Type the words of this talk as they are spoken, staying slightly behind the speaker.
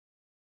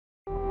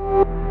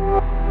Hey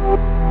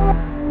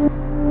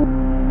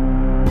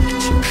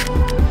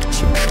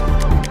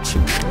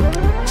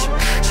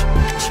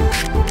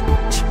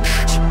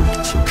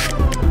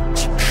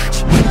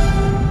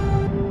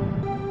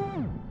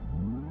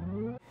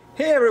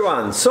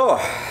everyone, so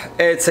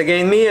it's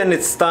again me and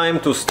it's time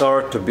to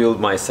start to build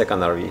my second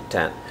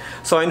RV10.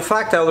 So in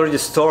fact I already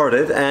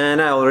started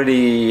and I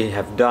already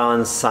have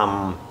done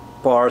some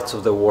parts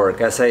of the work.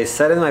 As I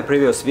said in my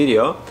previous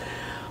video,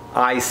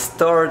 I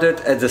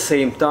started at the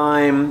same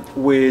time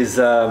with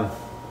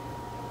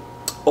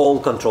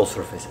all control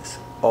surfaces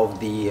of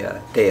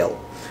the tail.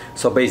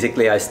 So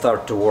basically I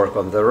start to work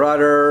on the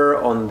rudder,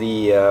 on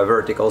the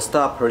vertical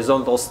stop,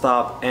 horizontal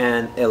stop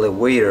and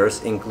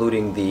elevators,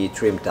 including the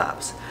trim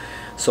tabs.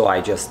 So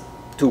I just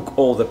took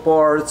all the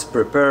parts,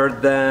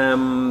 prepared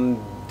them,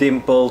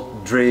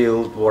 dimpled,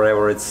 drilled,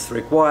 whatever it's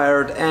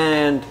required,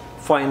 and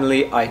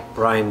finally I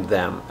primed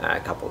them a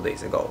couple of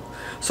days ago.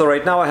 So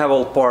right now I have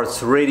all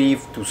parts ready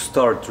to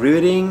start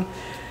riveting.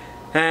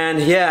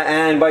 And yeah,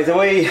 and by the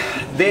way,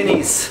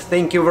 Dennis,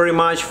 thank you very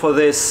much for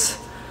this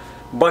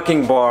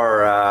bucking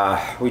bar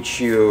which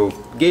you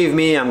gave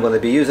me. I'm going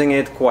to be using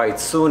it quite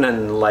soon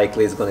and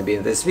likely it's going to be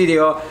in this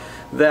video.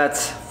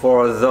 That's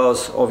for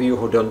those of you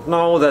who don't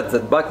know, that the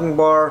bucking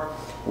bar,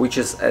 which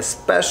is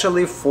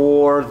especially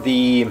for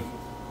the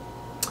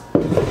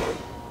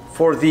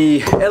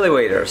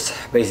elevators,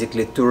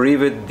 basically to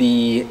rivet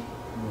the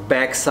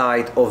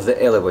backside of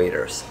the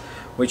elevators,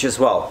 which is,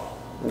 well,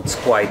 it's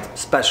quite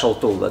special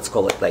tool, let's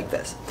call it like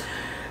this.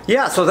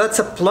 Yeah, so that's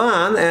a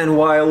plan, and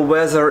while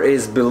weather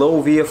is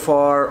below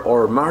VFR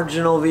or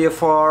marginal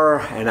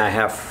VFR and I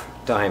have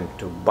time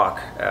to buck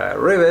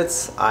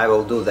rivets, I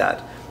will do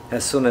that.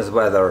 As soon as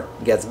weather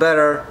gets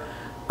better,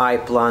 I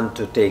plan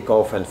to take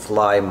off and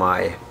fly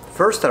my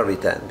first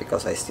RV10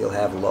 because I still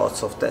have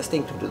lots of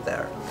testing to do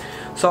there.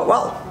 So,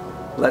 well,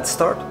 let's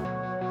start.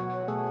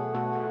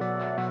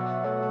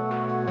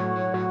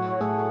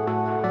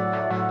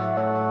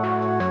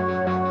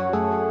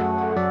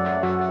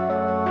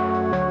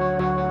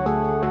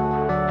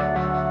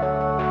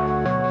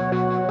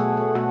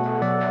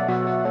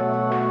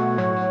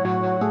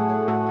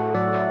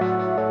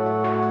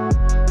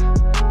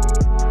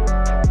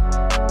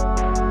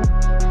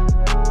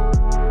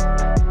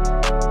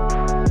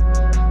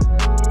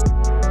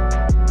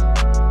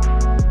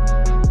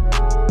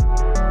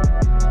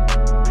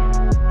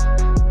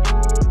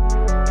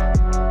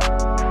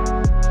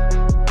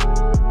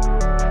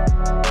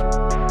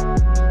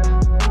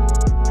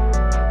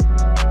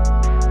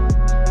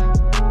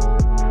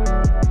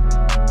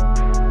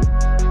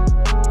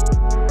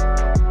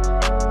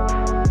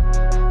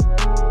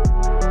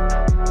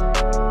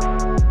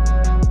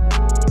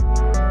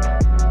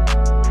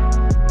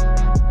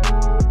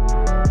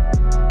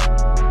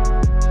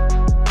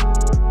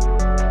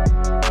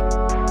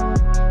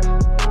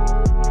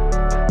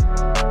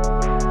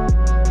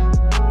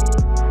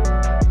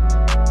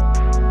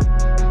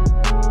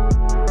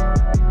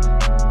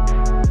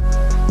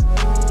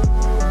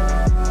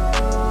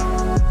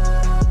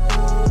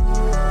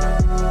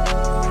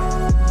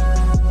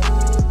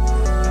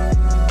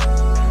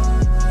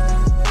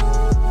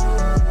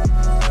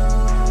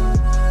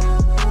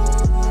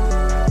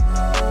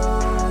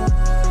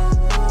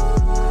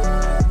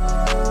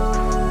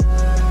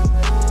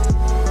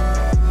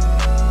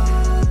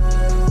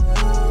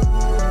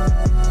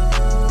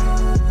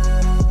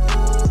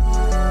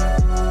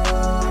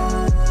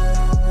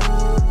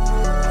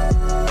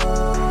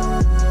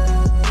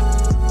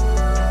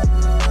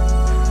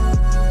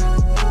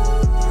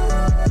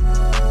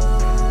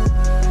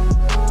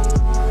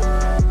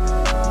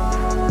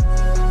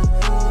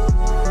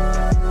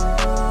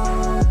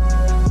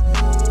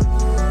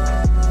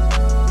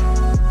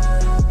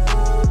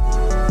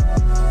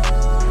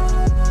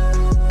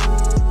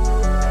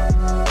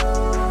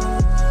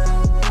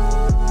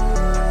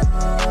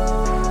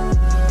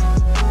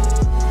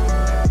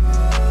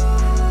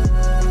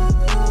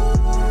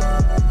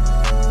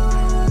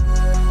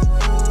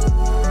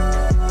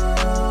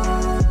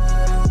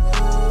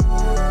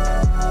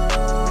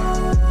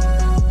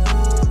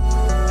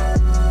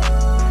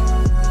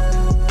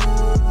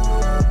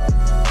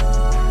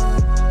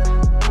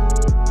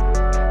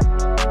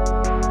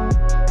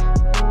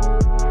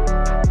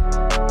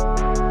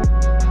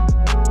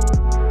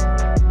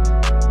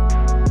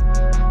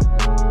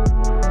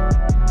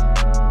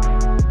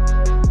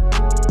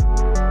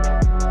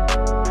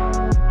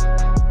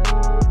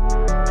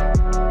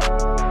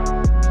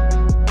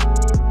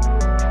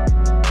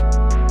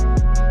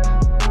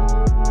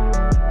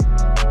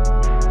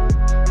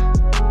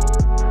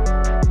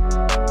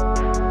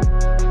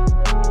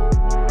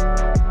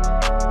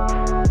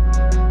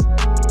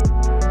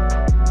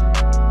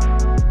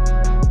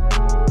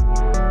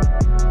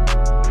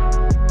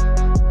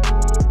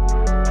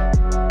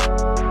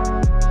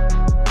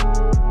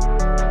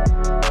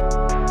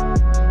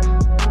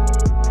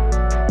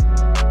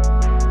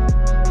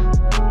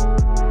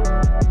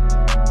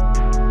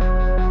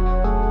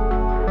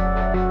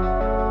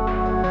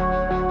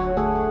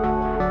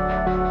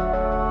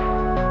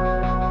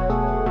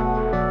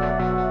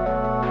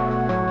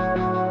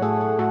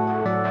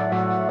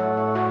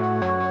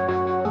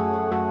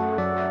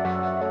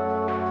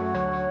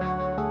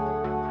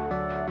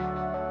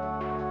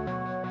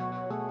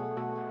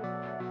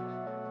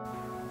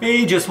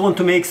 way, just want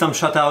to make some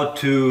shout out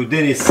to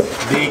Dennis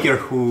Baker,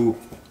 who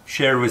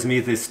shared with me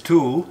this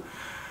tool.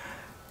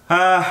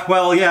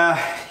 Well, yeah,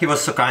 he was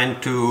so kind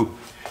to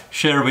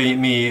share with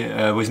me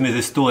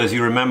this tool. As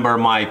you remember,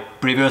 my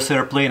previous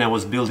airplane I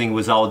was building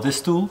without this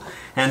tool,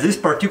 and this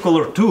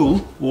particular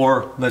tool,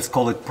 or let's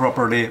call it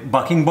properly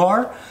bucking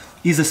bar,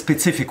 is a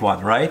specific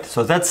one, right?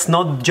 So that's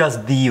not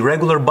just the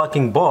regular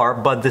bucking bar,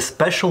 but the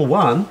special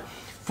one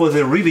for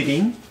the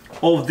riveting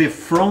of the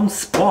front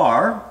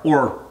spar,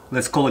 or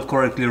let's call it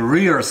correctly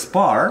rear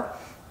spar,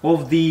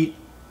 of the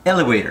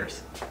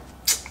elevators.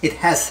 It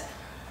has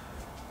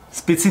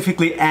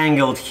specifically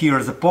angled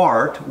here the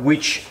part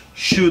which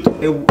should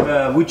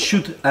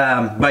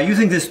by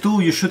using this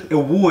tool you should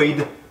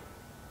avoid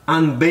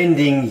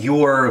unbending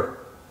your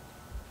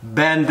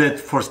bended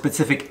for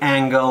specific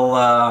angle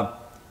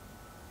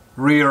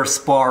rear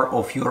spar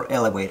of your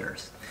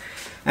elevators.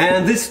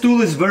 And this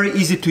tool is very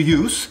easy to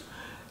use.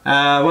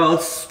 Well,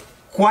 it's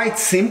quite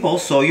simple,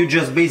 so you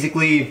just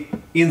basically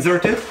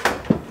insert it.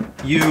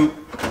 You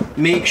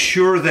make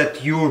sure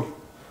that you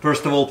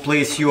first of all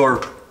place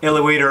your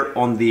elevator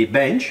on the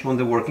bench, on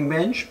the working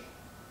bench.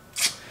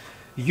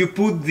 You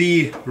put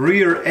the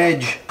rear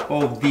edge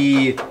of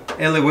the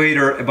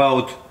elevator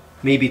about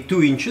maybe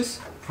 2 inches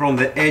from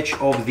the edge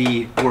of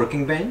the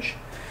working bench.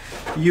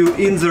 You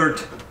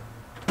insert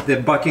the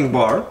bucking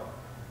bar.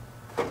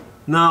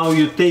 Now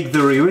you take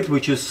the rivet,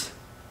 which is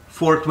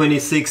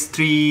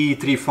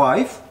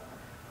 426-335.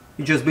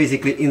 You just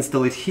basically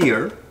install it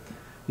here.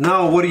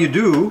 Now what you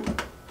do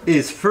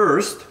is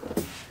first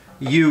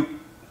you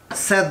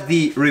set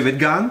the rivet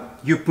gun,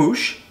 you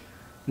push.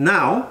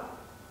 Now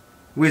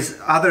with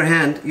other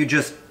hand you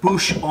just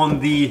push on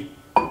the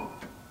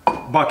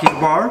bucking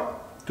bar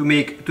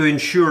to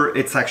ensure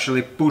it's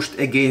actually pushed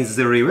against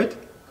the rivet,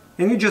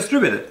 and you just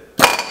rivet it.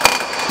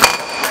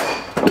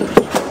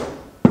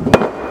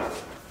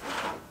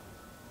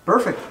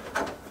 Perfect.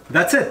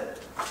 That's it.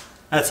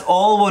 That's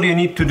all what you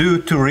need to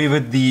do to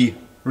rivet the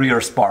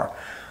rear spar.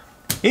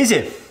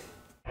 Easy.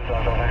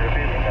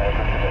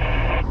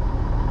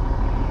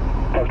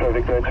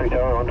 Victor X-ray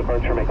tower on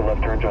departure, make a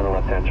left turn, join the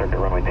left-hand circuit,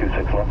 runway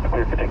 26 left,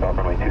 clear for takeoff,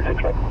 runway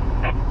 26 right.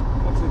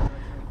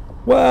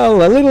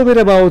 Well, a little bit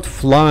about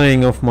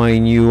flying of my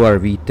new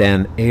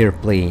RV10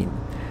 airplane.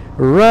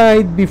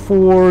 Right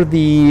before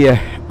the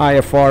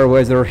IFR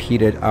weather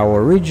hit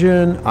our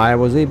region, I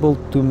was able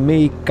to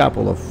make a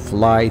couple of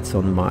flights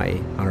on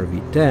my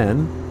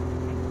RV10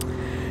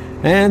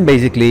 and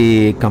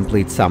basically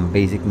complete some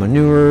basic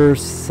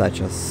maneuvers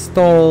such as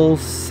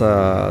stalls,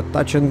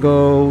 touch and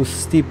go,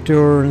 steep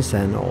turns,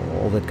 and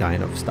all that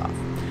kind of stuff.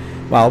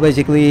 Well,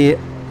 basically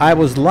I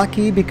was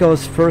lucky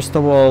because first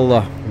of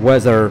all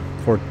weather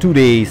for 2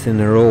 days in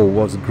a row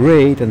was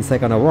great, and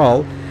second of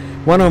all,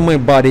 one of my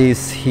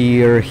buddies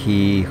here,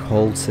 he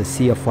holds a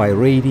CFI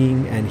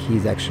rating and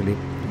he's actually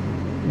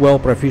well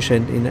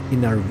proficient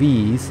in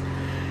RVs,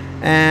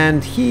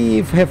 and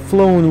he have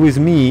flown with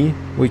me,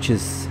 which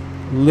is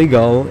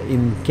legal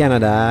in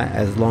Canada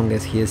as long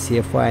as he is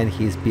CFI and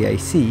he is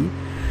PIC,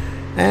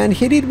 and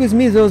he did with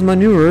me those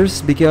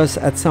maneuvers because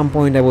at some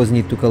point I was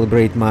need to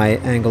calibrate my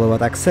angle of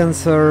attack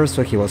sensor,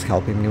 so he was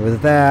helping me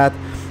with that.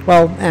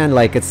 Well, and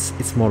like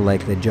it's more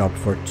like the job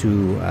for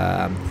two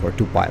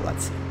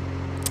pilots.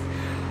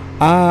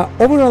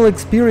 Overall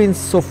experience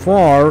so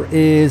far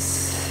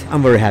is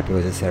I'm very happy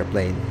with this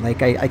airplane.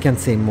 Like I can't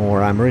say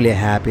more. I'm really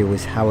happy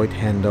with how it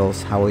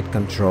handles, how it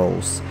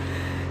controls,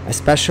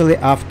 especially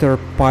after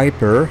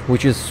Piper,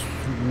 which is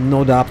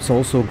no doubt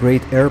also a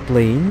great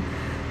airplane.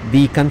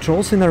 The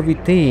controls in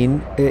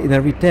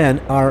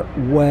RV10 are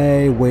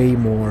way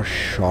more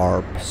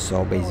sharp.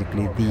 So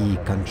basically the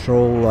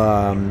control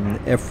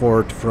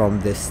effort from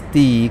the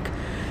stick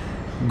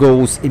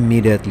goes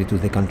immediately to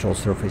the control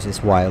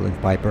surfaces, while in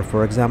Piper,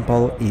 for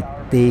example, it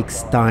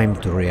takes time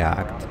to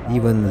react.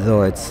 Even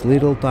though it's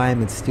little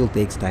time, it still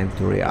takes time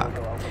to react.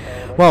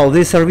 Well,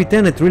 this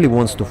RV10, it really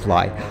wants to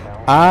fly.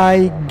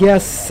 I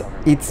guess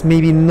it's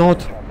maybe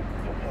not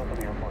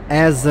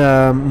as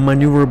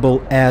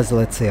maneuverable as,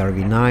 let's say,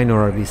 RV9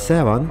 or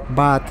RV7,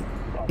 but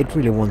it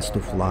really wants to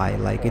fly.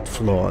 Like it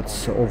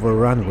floats over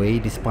runway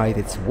despite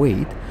its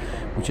weight,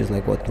 which is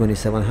like what,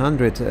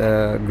 2700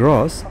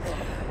 gross.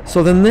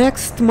 So the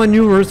next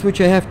maneuvers which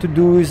I have to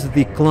do is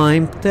the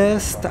climb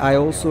test. I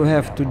also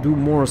have to do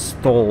more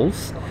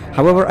stalls.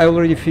 However, I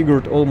already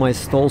figured all my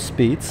stall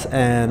speeds,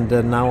 and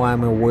now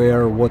I'm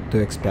aware what to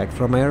expect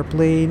from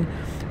airplane.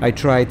 I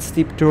tried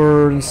steep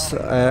turns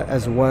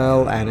as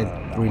well, and it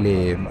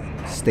really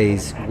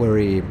stays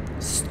very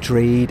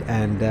straight,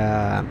 and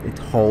it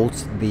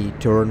holds the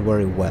turn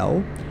very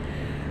well.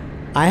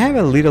 I have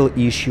a little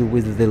issue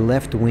with the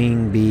left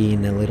wing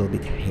being a little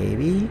bit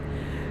heavy.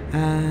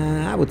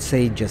 I would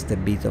say just a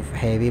bit of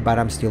heavy, but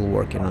I'm still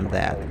working on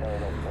that.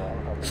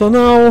 So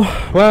now,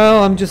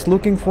 well, I'm just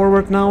looking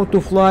forward now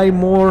to fly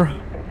more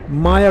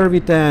my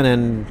RV10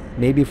 and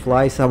maybe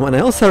fly someone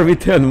else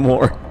RV10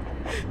 more.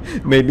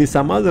 Maybe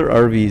some other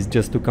RVs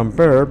just to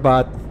compare,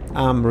 but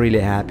I'm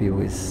really happy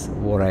with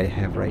what I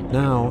have right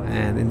now,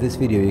 and in this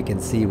video you can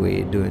see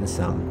we're doing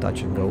some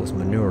touch and goes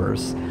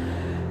maneuvers.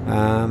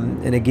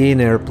 And again,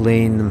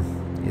 airplane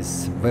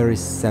is very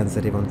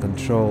sensitive on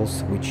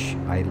controls, which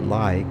I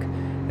like.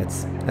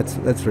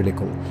 That's really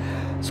cool.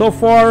 So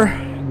far,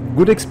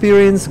 good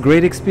experience,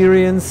 great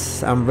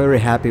experience. I'm very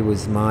happy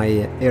with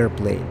my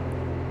airplane.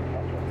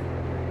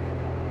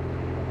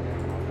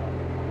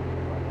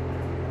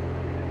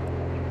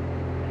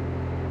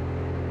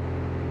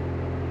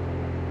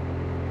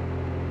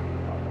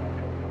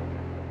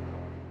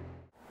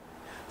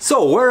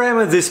 So where am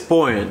I at this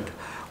point?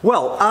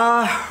 Well,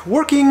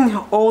 working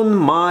on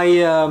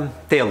my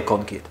tail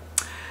con kit.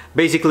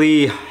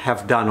 Basically,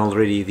 have done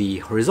already the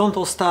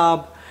horizontal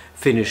stab,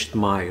 finished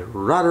my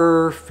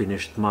rudder,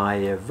 finished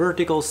my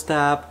vertical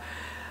stab.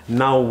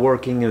 Now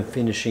working and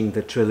finishing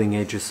the trailing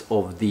edges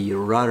of the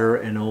rudder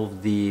and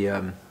of the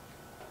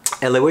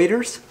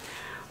elevators.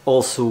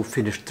 Also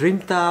finished trim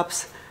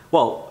tabs.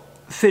 Well,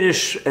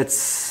 finish,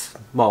 it's,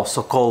 well,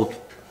 so-called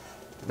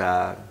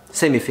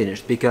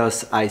semi-finished,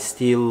 because I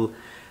still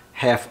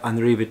have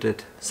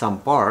unriveted some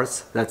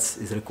parts that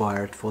is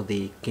required for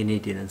the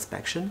Canadian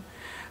inspection.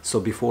 So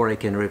before I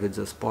can rivet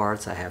those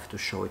parts, I have to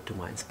show it to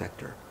my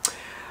inspector.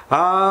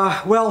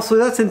 Well, so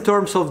that's in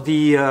terms of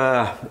the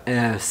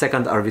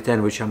second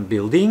RV10 which I'm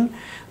building.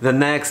 The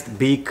next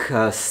big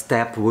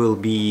step will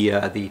be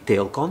the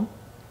tail con.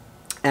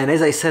 And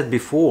as I said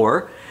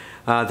before,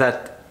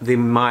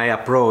 my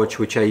approach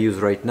which I use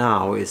right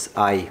now is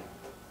I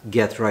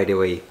get right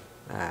away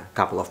a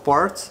couple of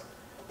parts,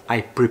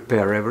 I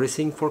prepare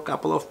everything for a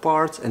couple of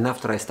parts, and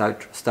after I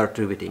start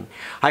riveting.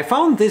 I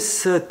found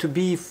this to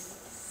be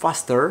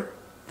faster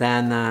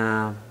than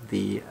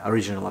the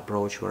original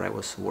approach, where I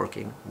was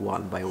working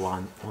one by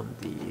one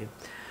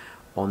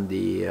on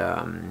the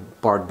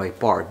part by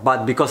part.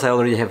 But because I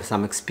already have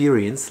some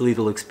experience,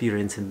 little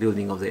experience in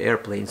building of the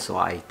airplane, so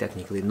I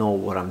technically know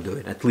what I'm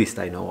doing. At least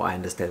I know, I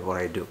understand what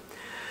I do.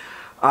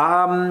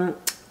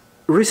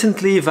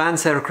 Recently,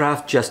 VANs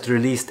Aircraft just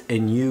released a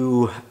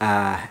new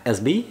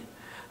SB,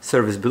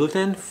 service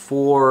bulletin,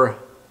 for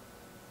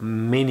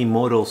many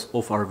models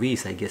of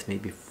RVs, I guess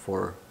maybe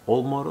for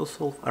all models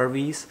of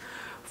RVs,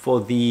 for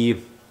the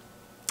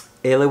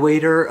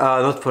elevator,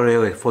 not for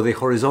elevator, for the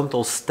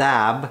horizontal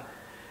stab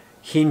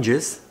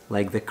hinges,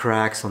 like the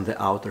cracks on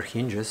the outer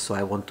hinges. So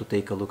I want to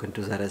take a look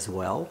into that as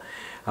well.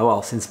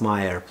 Well, since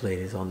my airplane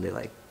is only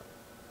like,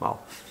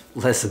 well,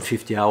 less than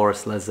 50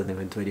 hours, less than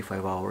even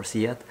 25 hours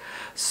yet,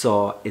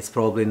 so it's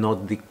probably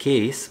not the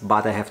case,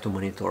 but I have to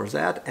monitor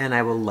that, and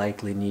I will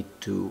likely need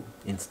to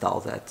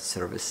install that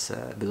service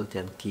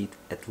bulletin kit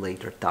at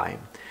later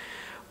time.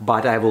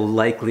 But I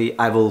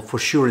will for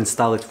sure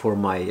install it for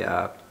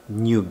my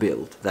new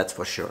build, that's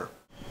for sure.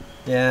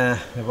 Yeah,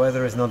 the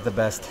weather is not the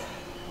best.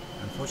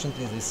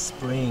 Unfortunately, this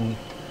spring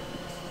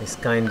is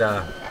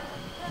kinda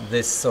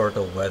this sort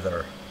of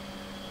weather,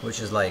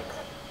 which is like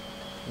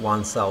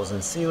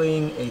 1000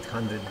 ceiling,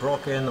 800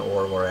 broken,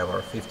 or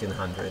wherever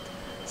 1500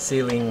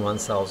 ceiling,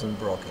 1000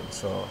 broken.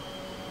 So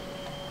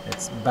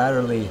it's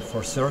barely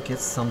for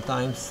circuits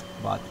sometimes,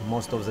 but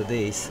most of the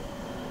days.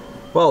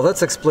 Well,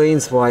 that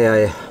explains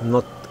why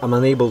I'm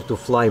unable to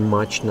fly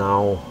much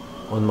now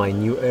on my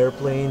new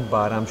airplane,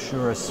 but I'm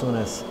sure as soon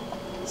as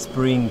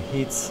spring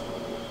hits,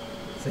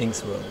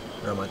 things will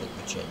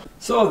dramatically change.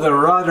 So the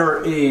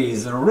rudder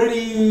is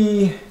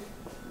ready.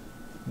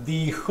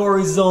 The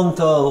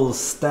horizontal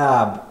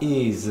stab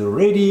is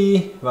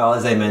ready. Well,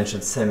 as I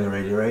mentioned,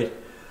 semi-ready, right?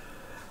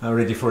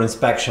 Ready for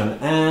inspection.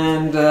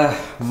 And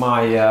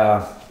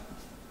my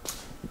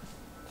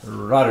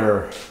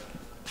rudder,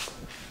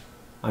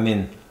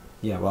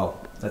 yeah, well,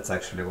 that's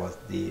actually what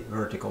the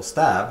vertical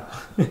stab.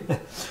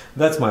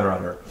 That's my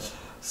rudder.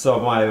 So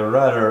my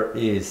rudder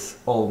is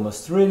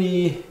almost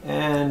ready,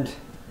 and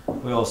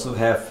we also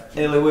have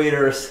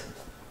elevators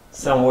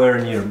somewhere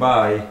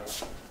nearby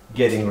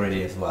getting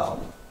ready as well.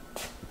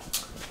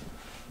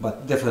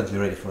 But definitely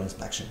ready for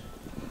inspection.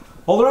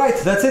 Alright,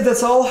 that's it,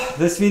 that's all.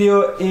 This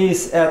video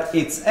is at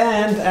its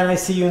end, and I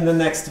see you in the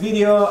next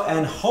video,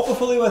 and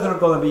hopefully weather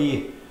gonna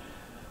be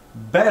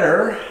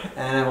better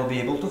and I will be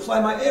able to fly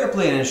my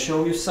airplane and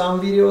show you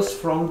some videos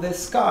from the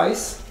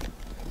skies.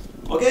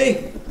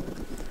 Okay,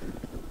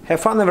 have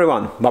fun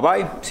everyone, bye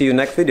bye, see you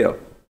next video.